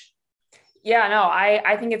huge. Yeah, no,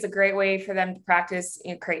 I think it's a great way for them to practice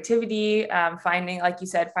creativity, finding, like you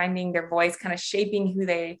said, finding their voice, kind of shaping who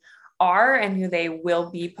they are and who they will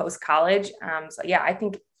be post-college. So yeah, I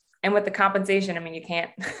think, and with the compensation, you can't,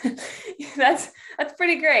 that's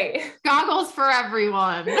pretty great. Goggles for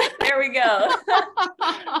everyone. There we go.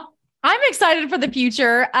 I'm excited for the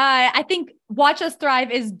future. I think Watch Us Thrive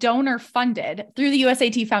is donor funded through the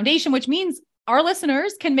USAT Foundation, which means our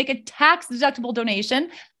listeners can make a tax-deductible donation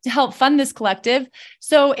to help fund this collective.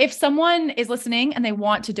 So if someone is listening and they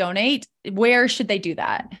want to donate, where should they do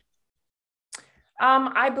that?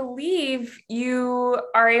 I believe you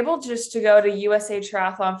are able just to go to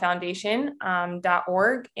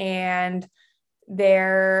usatriathlonfoundation.org and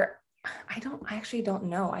there, I actually don't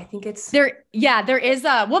know. I think it's there. Yeah, there is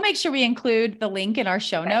we'll make sure we include the link in our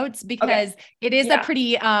show notes because it is a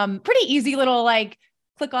pretty easy little like,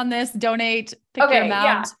 click on this, donate, pick your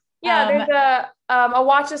amount. Yeah. There's a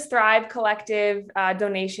Watch Us Thrive collective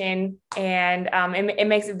donation and it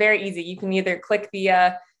makes it very easy. You can either click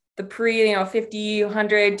the pre, 50,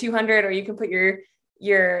 100, 200, or you can put your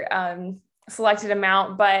selected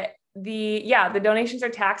amount, but the donations are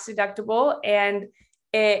tax deductible and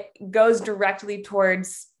it goes directly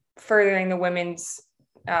towards furthering the women's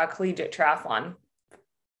collegiate triathlon.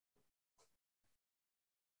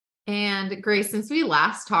 And Grace, since we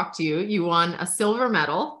last talked to you, you won a silver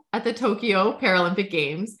medal at the Tokyo Paralympic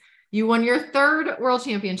Games. You won your third world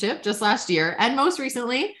championship just last year. And most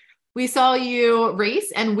recently, we saw you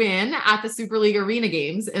race and win at the Super League Arena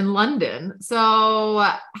Games in London. So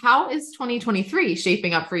how is 2023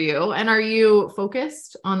 shaping up for you? And are you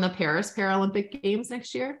focused on the Paris Paralympic Games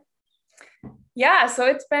next year? Yeah, so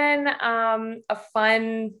it's been a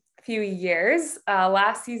fun few years.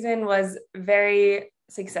 Last season was very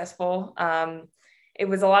successful. It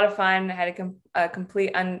was a lot of fun. I had a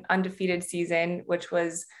complete undefeated season, which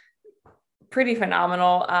was pretty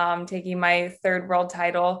phenomenal, taking my third world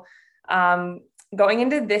title. Going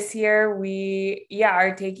into this year, we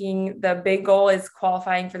are taking, the big goal is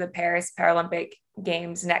qualifying for the Paris Paralympic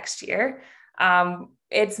Games next year.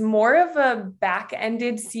 It's more of a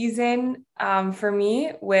back-ended season for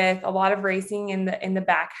me, with a lot of racing in the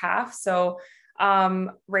back half. So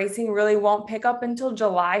racing really won't pick up until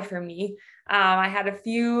July for me. I had a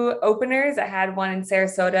few openers. I had one in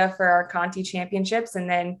Sarasota for our Conti championships. And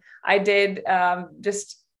then I did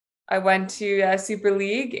I went to Super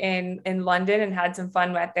League in London and had some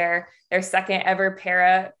fun at their second ever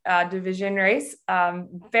para division race.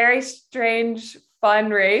 Very strange, fun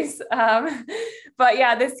race. But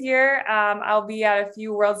yeah, this year I'll be at a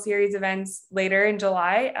few World Series events later in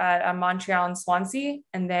July at Montreal and Swansea.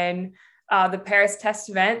 And then the Paris test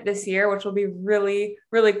event this year, which will be really,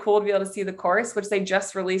 really cool to be able to see the course, which they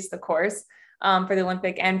just released the course for the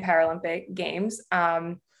Olympic and Paralympic Games.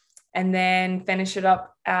 And then finish it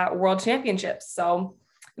up at World Championships. So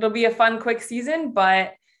it'll be a fun, quick season,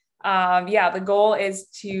 but the goal is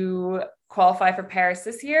to qualify for Paris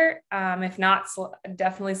this year. If not,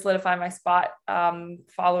 definitely solidify my spot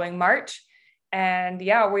following March. And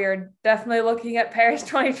we are definitely looking at Paris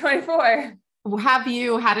 2024. Have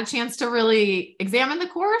you had a chance to really examine the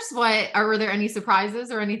course? Were there any surprises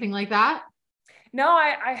or anything like that? No,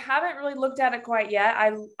 I haven't really looked at it quite yet.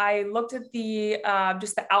 I looked at the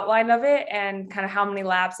just the outline of it and kind of how many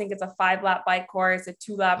laps. I think it's a 5-lap bike course, a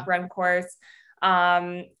 2-lap run course.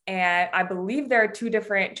 And I believe there are 2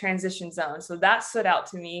 different transition zones. So that stood out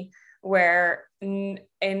to me, where in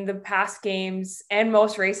the past games and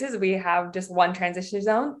most races, we have just one transition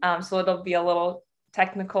zone. So it'll be a little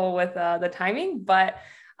technical with the timing, but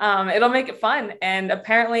it'll make it fun. And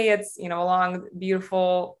apparently it's, along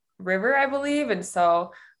beautiful river, I believe. And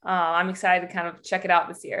so I'm excited to kind of check it out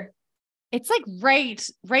this year. It's like right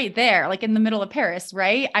there, like in the middle of Paris,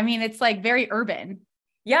 right? I mean, it's like very urban.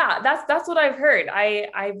 Yeah, that's what I've heard.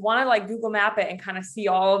 I want to like Google map it and kind of see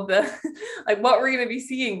all of the, like what we're going to be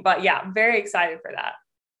seeing, but yeah, very excited for that.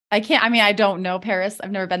 I don't know Paris.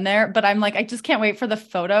 I've never been there, but I'm like, I just can't wait for the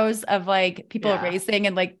photos of like people racing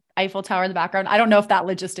and like Eiffel Tower in the background. I don't know if that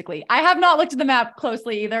logistically, I have not looked at the map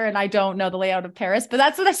closely either. And I don't know the layout of Paris, but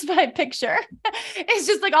that's what I picture. It's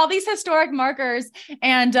just like all these historic markers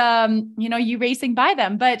and, you racing by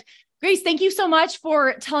them. But Grace, thank you so much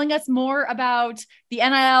for telling us more about the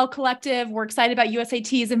NIL collective. We're excited about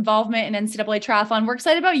USAT's involvement in NCAA triathlon. We're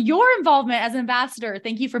excited about your involvement as an ambassador.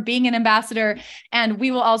 Thank you for being an ambassador. And we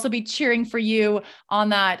will also be cheering for you on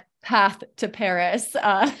that path to Paris.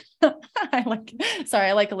 I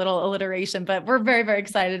like a little alliteration, but we're very, very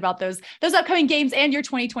excited about those upcoming games and your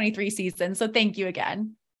 2023 season. So thank you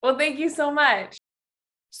again. Well, thank you so much.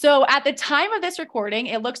 So at the time of this recording,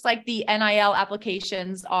 it looks like the NIL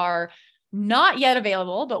applications are not yet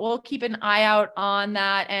available, but we'll keep an eye out on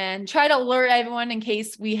that and try to alert everyone in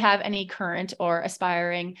case we have any current or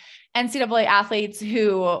aspiring NCAA athletes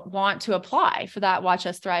who want to apply for that Watch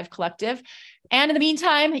Us Thrive collective. And in the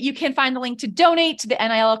meantime, you can find the link to donate to the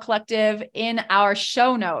NIL collective in our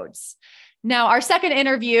show notes. Now, our second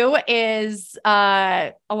interview is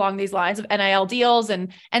along these lines of NIL deals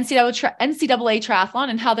and NCAA triathlon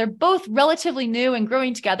and how they're both relatively new and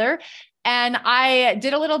growing together. And I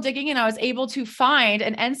did a little digging and I was able to find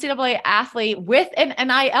an NCAA athlete with an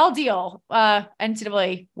NIL deal,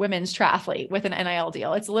 NCAA women's triathlete with an NIL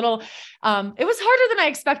deal. It's a little, it was harder than I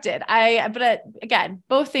expected. But again,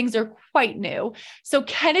 both things are quite new. So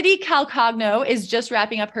Kennedy Calcagno is just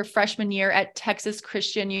wrapping up her freshman year at Texas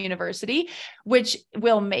Christian University, which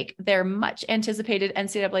will make their much anticipated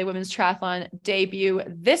NCAA women's triathlon debut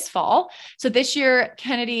this fall. So this year,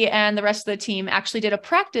 Kennedy and the rest of the team actually did a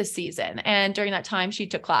practice season. And during that time, she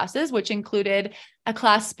took classes, which included a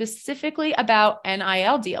class specifically about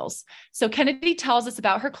NIL deals. So Kennedy tells us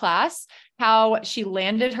about her class, how she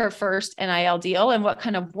landed her first NIL deal and what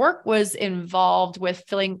kind of work was involved with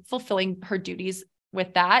fulfilling her duties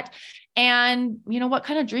with that. And, what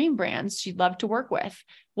kind of dream brands she'd love to work with.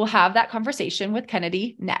 We'll have that conversation with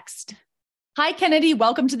Kennedy next. Hi, Kennedy.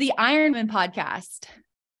 Welcome to the IronWomen podcast.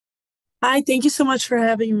 Hi, thank you so much for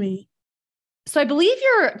having me. So I believe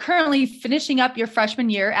you're currently finishing up your freshman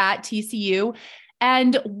year at TCU.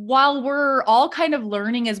 And while we're all kind of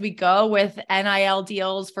learning as we go with NIL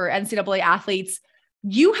deals for NCAA athletes,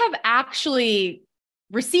 you have actually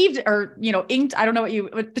received or, inked, I don't know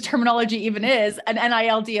what the terminology even is, an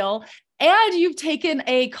NIL deal. And you've taken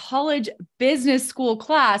a college business school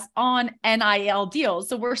class on NIL deals.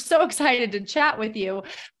 So we're so excited to chat with you.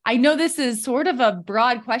 I know this is sort of a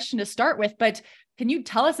broad question to start with, but can you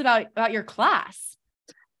tell us about your class?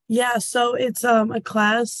 Yeah, so it's a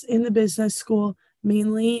class in the business school,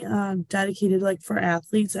 mainly dedicated for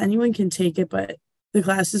athletes. Anyone can take it, but the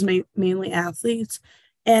class is mainly athletes.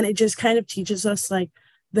 And it just kind of teaches us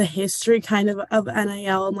the history kind of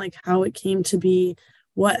NIL and how it came to be,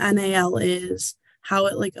 what NIL is, how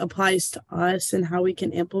it applies to us and how we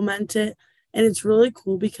can implement it. And it's really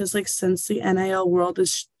cool because since the NIL world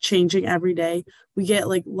is changing every day, we get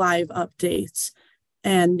live updates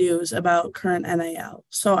and news about current NIL.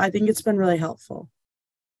 So I think it's been really helpful.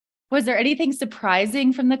 Was there anything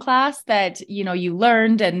surprising from the class that, you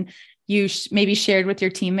learned and you maybe shared with your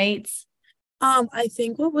teammates? I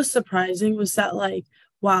think what was surprising was that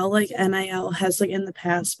while NIL has in the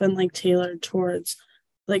past been tailored towards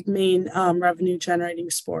main revenue generating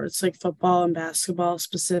sports like football and basketball,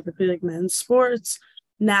 specifically men's sports,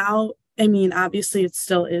 now, I mean, obviously it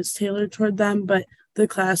still is tailored toward them, but the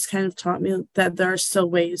class kind of taught me that there are still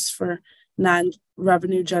ways for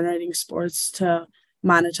non-revenue generating sports to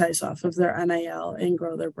monetize off of their NIL and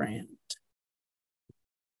grow their brand.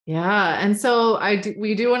 Yeah. And so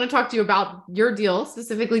we do want to talk to you about your deal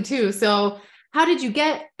specifically too. So how did you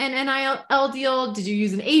get an NIL deal? Did you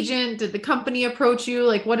use an agent? Did the company approach you?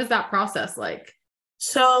 What is that process like?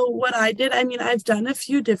 So what I did, I mean, I've done a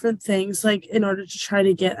few different things in order to try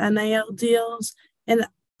to get NIL deals. And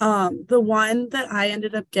the one that I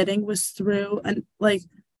ended up getting was through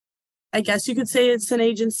I guess you could say it's an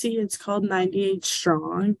agency. It's called 98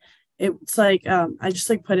 Strong. It's I just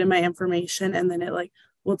put in my information and then it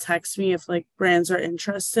will text me if brands are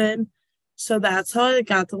interested. So that's how I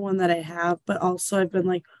got the one that I have. But also I've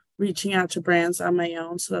been reaching out to brands on my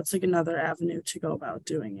own. So that's another avenue to go about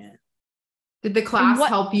doing it. Did the class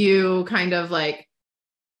help you kind of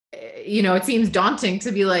it seems daunting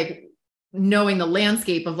to be knowing the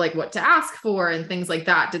landscape of what to ask for and things like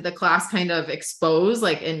that? Did the class kind of expose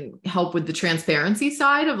and help with the transparency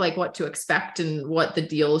side of what to expect and what the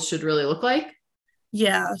deals should really look like?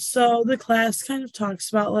 Yeah. So the class kind of talks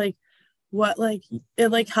about what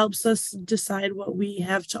it helps us decide what we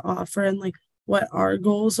have to offer and what our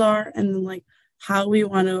goals are and then how we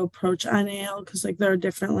want to approach NIL, because there are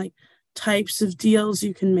different types of deals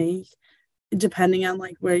you can make depending on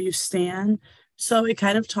where you stand. So it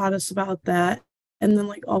kind of taught us about that. And then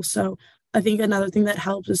also I think another thing that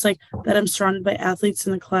helped is that I'm surrounded by athletes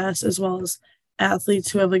in the class as well as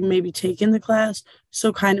athletes who have maybe taken the class.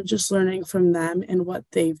 So kind of just learning from them and what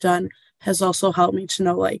they've done has also helped me to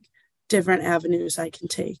know different avenues I can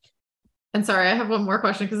take. And sorry, I have one more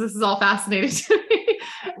question because this is all fascinating to me.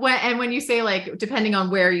 When you say depending on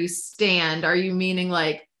where you stand, are you meaning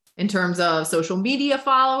in terms of social media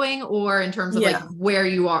following or in terms of where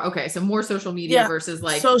you are? Okay. So more social media versus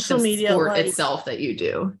social media sport itself that you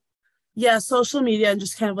do. Yeah. Social media and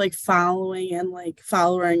just kind of following and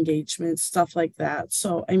follower engagement, stuff like that.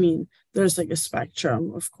 So, I mean, there's a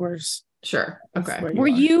spectrum, of course. Sure. Okay. Were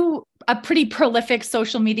you a pretty prolific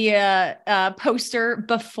social media poster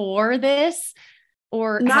before this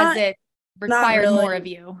or has it required really. more of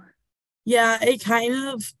you? Yeah, it kind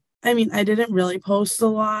of, I mean, I didn't really post a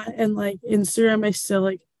lot and Instagram,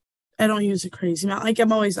 I don't use a crazy amount. Like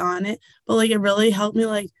I'm always on it, but like it really helped me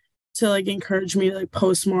like to like encourage me to like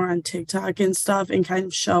post more on TikTok and stuff and kind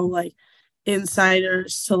of show like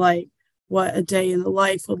insiders to like what a day in the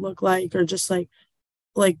life would look like, or just like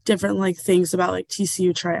different like things about like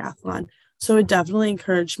TCU triathlon. So it definitely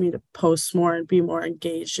encouraged me to post more and be more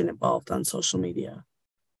engaged and involved on social media.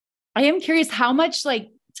 I am curious how much like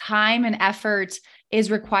time and effort is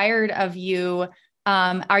required of you.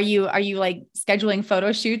 Are you like scheduling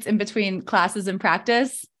photo shoots in between classes and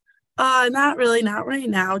practice? Not really, not right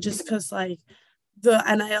now, just because like the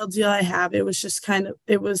NIL deal I have, it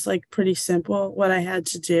was like pretty simple what I had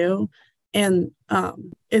to do. And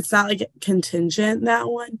it's not like contingent, that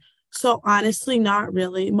one. So honestly, not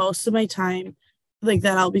really. Most of my time like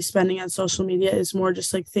that I'll be spending on social media is more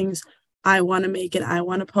just like things I want to make and I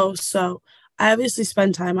want to post. So I obviously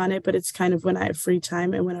spend time on it, but it's kind of when I have free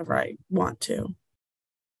time and whenever I want to.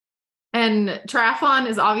 And triathlon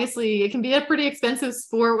is obviously, it can be a pretty expensive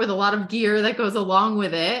sport with a lot of gear that goes along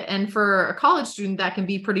with it. And for a college student, that can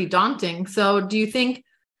be pretty daunting. So do you think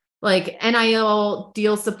like NIL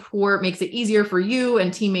deal support makes it easier for you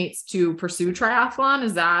and teammates to pursue triathlon?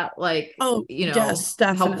 Is that like, yes,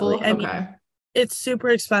 definitely. helpful? I mean, it's super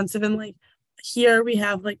expensive. And like here we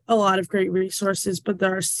have like a lot of great resources, but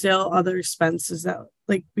there are still other expenses that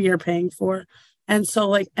like we are paying for. And so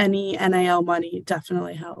like any NIL money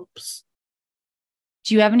definitely helps.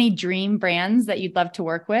 Do you have any dream brands that you'd love to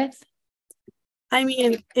work with? I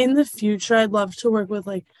mean, in the future, I'd love to work with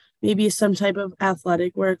like maybe some type of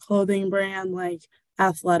athletic wear clothing brand like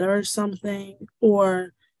Athleta or something,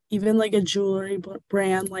 or even like a jewelry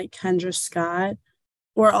brand like Kendra Scott,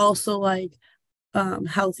 or also like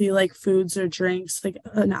healthy like foods or drinks like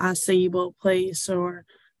an acai bowl place or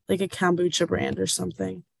like a kombucha brand or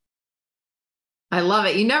something. I love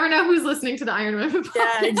it. You never know who's listening to the IronWomen podcast.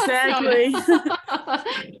 Yeah, exactly.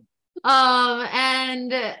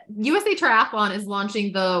 And USA Triathlon is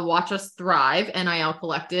launching the Watch Us Thrive NIL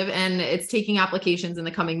Collective, and it's taking applications in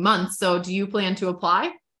the coming months. So do you plan to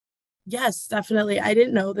apply? Yes, definitely. I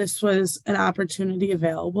didn't know this was an opportunity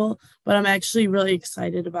available, but I'm actually really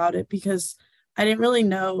excited about it because I didn't really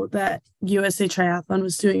know that USA Triathlon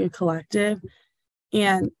was doing a collective.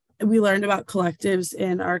 And we learned about collectives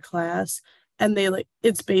in our class. And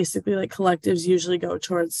it's basically like collectives usually go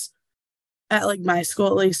towards, at like my school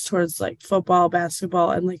at least, towards like football,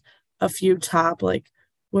 basketball, and like a few top like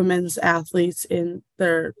women's athletes in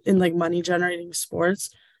like money generating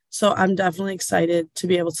sports. So I'm definitely excited to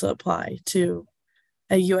be able to apply to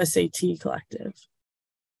a USAT collective.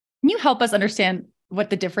 Can you help us understand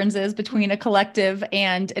what the difference is between a collective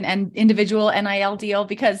and an individual NIL deal?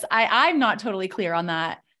 Because I'm not totally clear on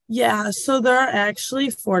that. Yeah, so there are actually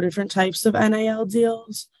 4 different types of NIL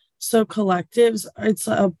deals. So collectives,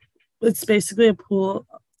 it's basically a pool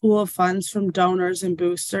of funds from donors and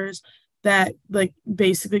boosters that like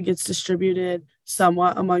basically gets distributed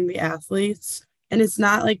somewhat among the athletes. And it's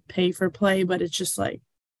not like pay for play, but it's just like,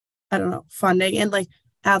 I don't know, funding. And like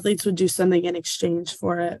athletes would do something in exchange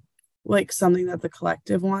for it, like something that the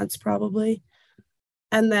collective wants probably.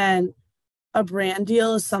 And then a brand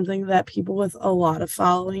deal is something that people with a lot of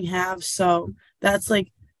following have. So that's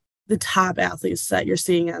like the top athletes that you're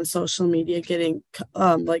seeing on social media getting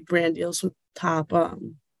like brand deals with top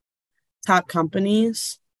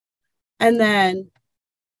companies. And then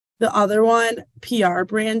the other one, PR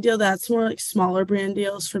brand deal, that's more like smaller brand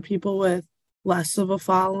deals for people with less of a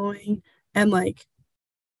following. And like,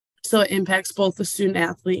 so it impacts both the student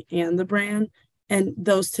athlete and the brand. And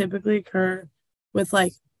those typically occur with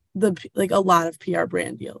like a lot of PR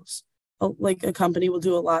brand deals. Like a company will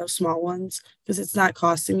do a lot of small ones because it's not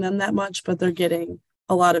costing them that much, but they're getting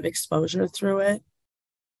a lot of exposure through it.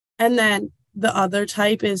 And then the other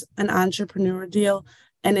type is an entrepreneur deal.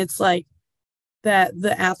 And it's like that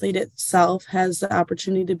the athlete itself has the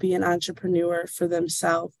opportunity to be an entrepreneur for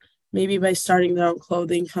themselves, maybe by starting their own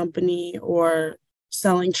clothing company or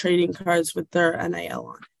selling trading cards with their NIL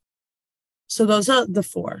on. So those are the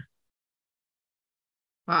 4.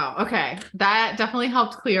 Wow. Okay. That definitely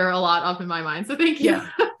helped clear a lot up in my mind. So thank you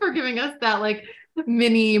for giving us that like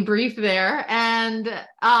mini brief there. And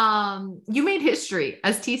you made history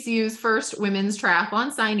as TCU's first women's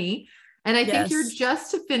triathlon signee. And I think you're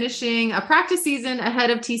just finishing a practice season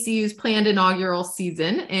ahead of TCU's planned inaugural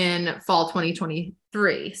season in fall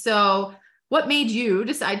 2023. So what made you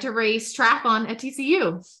decide to race triathlon at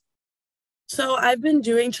TCU? So I've been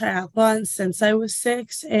doing triathlon since I was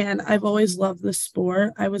 6, and I've always loved the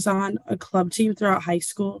sport. I was on a club team throughout high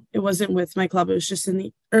school. It wasn't with my club. It was just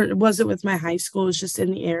it wasn't with my high school. It was just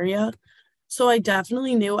in the area. So I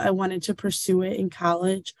definitely knew I wanted to pursue it in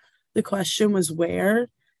college. The question was where.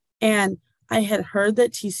 And I had heard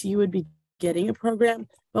that TCU would be getting a program,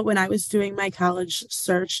 but when I was doing my college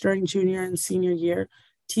search during junior and senior year,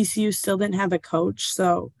 TCU still didn't have a coach.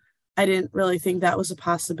 So I didn't really think that was a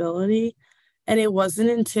possibility. And it wasn't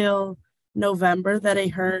until November that I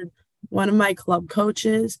heard one of my club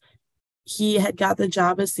coaches, he had got the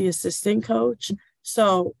job as the assistant coach.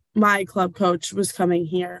 So my club coach was coming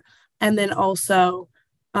here. And then also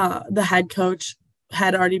the head coach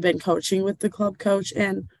had already been coaching with the club coach,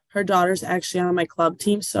 and her daughter's actually on my club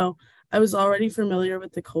team. So I was already familiar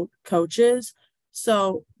with the coaches.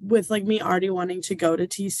 So with like me already wanting to go to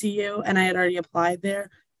TCU, and I had already applied there,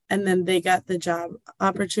 and then they got the job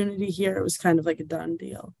opportunity here, it was kind of like a done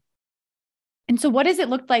deal. And so what does it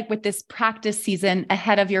look like with this practice season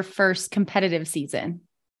ahead of your first competitive season?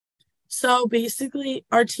 So basically,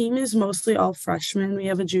 our team is mostly all freshmen. We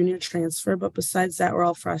have a junior transfer, but besides that, we're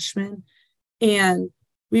all freshmen. And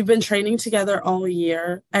we've been training together all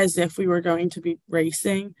year as if we were going to be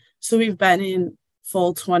racing. So we've been in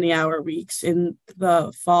full 20-hour weeks in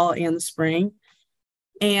the fall and the spring.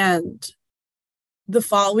 And the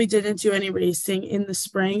fall, we didn't do any racing. In the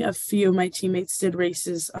spring, a few of my teammates did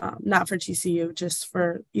races, not for TCU, just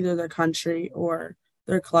for either their country or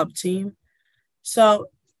their club team. So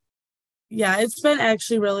yeah, it's been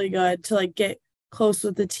actually really good to like get close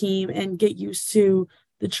with the team and get used to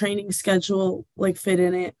the training schedule, like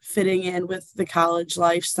fitting in with the college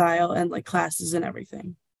lifestyle and like classes and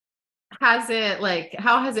everything. How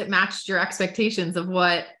has it matched your expectations of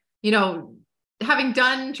what, having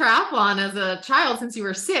done triathlon as a child since you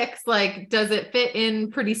were 6, like, does it fit in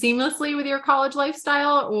pretty seamlessly with your college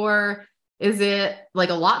lifestyle, or is it like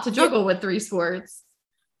a lot to juggle with 3 sports?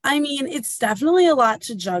 I mean, it's definitely a lot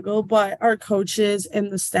to juggle, but our coaches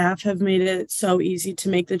and the staff have made it so easy to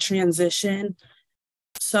make the transition.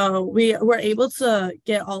 So we were able to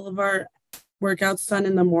get all of our workouts done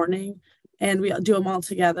in the morning, and we do them all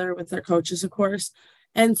together with our coaches, of course.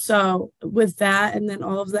 And so with that, and then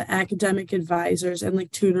all of the academic advisors and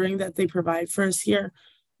like tutoring that they provide for us here,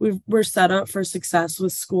 we're set up for success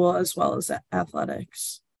with school as well as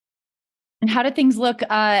athletics. And how do things look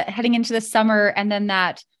heading into the summer and then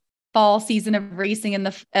that fall season of racing in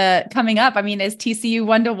the coming up? I mean, is TCU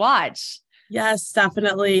one to watch? Yes,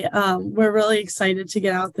 definitely. We're really excited to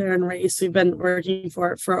get out there and race. We've been working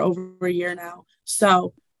for it for over a year now.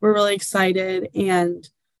 So we're really excited, and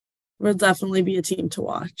we'll definitely be a team to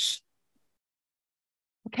watch.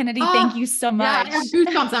 Kennedy, thank you so much. Yeah, I have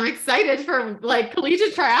goosebumps. I'm excited for like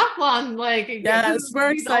collegiate triathlon. Like, yes,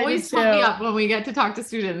 we're excited always too. pump me up when we get to talk to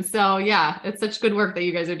students. So yeah, it's such good work that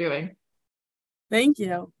you guys are doing. Thank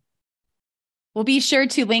you. We'll be sure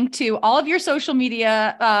to link to all of your social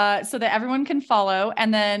media so that everyone can follow.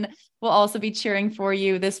 And then we'll also be cheering for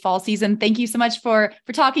you this fall season. Thank you so much for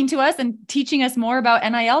talking to us and teaching us more about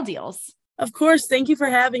NIL deals. Of course. Thank you for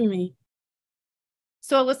having me.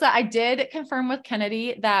 So Alyssa, I did confirm with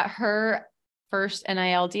Kennedy that her first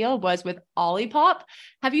NIL deal was with Olipop.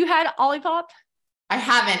 Have you had Olipop? I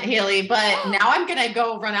haven't, Haley, but now I'm going to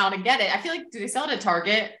go run out and get it. I feel like, do they sell it at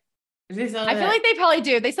Target? I feel like they probably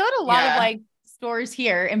do. They sell it at a lot of like stores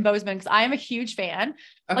here in Bozeman, because I am a huge fan.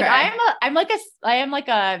 Okay. Like I am like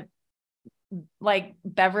a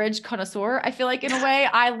beverage connoisseur. I feel like in a way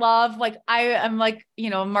I am like,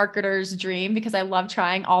 a marketer's dream, because I love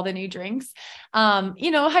trying all the new drinks.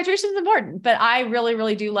 Hydration is important, but I really,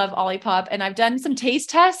 really do love Olipop. And I've done some taste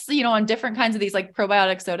tests, on different kinds of these like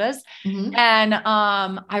probiotic sodas. Mm-hmm. And,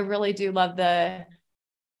 I really do love the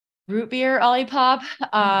root beer Olipop.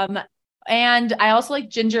 And I also like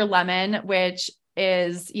ginger lemon, which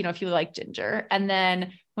is, if you like ginger. And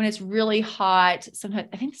then when it's really hot, sometimes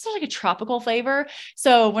I think this is like a tropical flavor.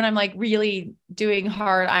 So when I'm like really doing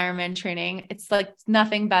hard Ironman training, it's like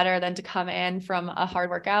nothing better than to come in from a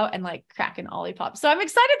hard workout and like crack an Olipop. So I'm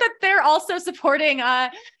excited that they're also supporting,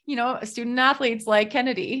 student athletes like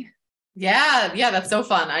Kennedy. Yeah. That's so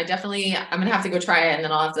fun. I'm going to have to go try it, and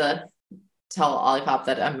then I'll have to tell Olipop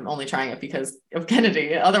that I'm only trying it because of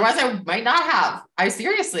Kennedy. Otherwise I might not have.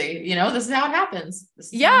 Seriously, this is how it happens.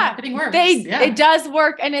 This is how marketing works. It does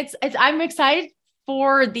work. And I'm excited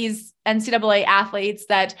for these NCAA athletes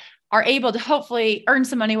that are able to hopefully earn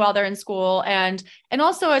some money while they're in school. And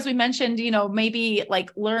also, as we mentioned, maybe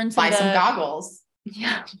like learn some goggles.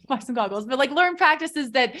 Yeah, buy some goggles, but like learn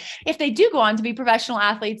practices that if they do go on to be professional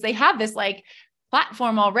athletes, they have this like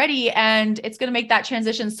platform already, and it's going to make that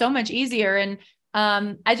transition so much easier. And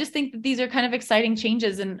I just think that these are kind of exciting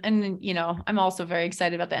changes. And I'm also very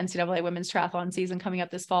excited about the NCAA women's triathlon season coming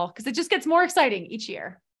up this fall, because it just gets more exciting each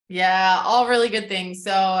year. Yeah, all really good things.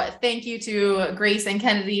 So thank you to Grace and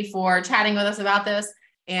Kennedy for chatting with us about this.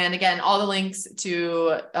 And again, all the links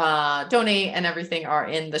to donate and everything are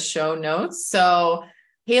in the show notes. So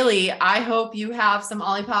Haley, I hope you have some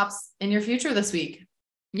Ollipops in your future this week.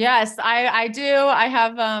 Yes, I do. I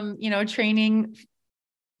have, training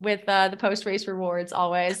with the post-race rewards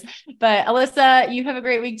always. But Alyssa, you have a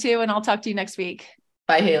great week too. And I'll talk to you next week.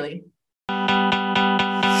 Bye, Haley.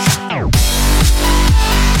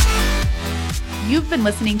 You've been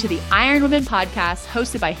listening to the IronWomen podcast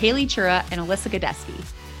hosted by Haley Chura and Alyssa Godesky.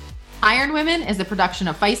 IronWomen is a production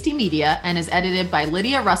of Feisty Media and is edited by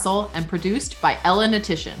Lydia Russell and produced by Ella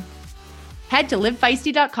Natition. Head to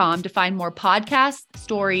livefeisty.com to find more podcasts,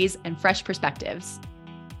 stories, and fresh perspectives.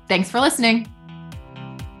 Thanks for listening.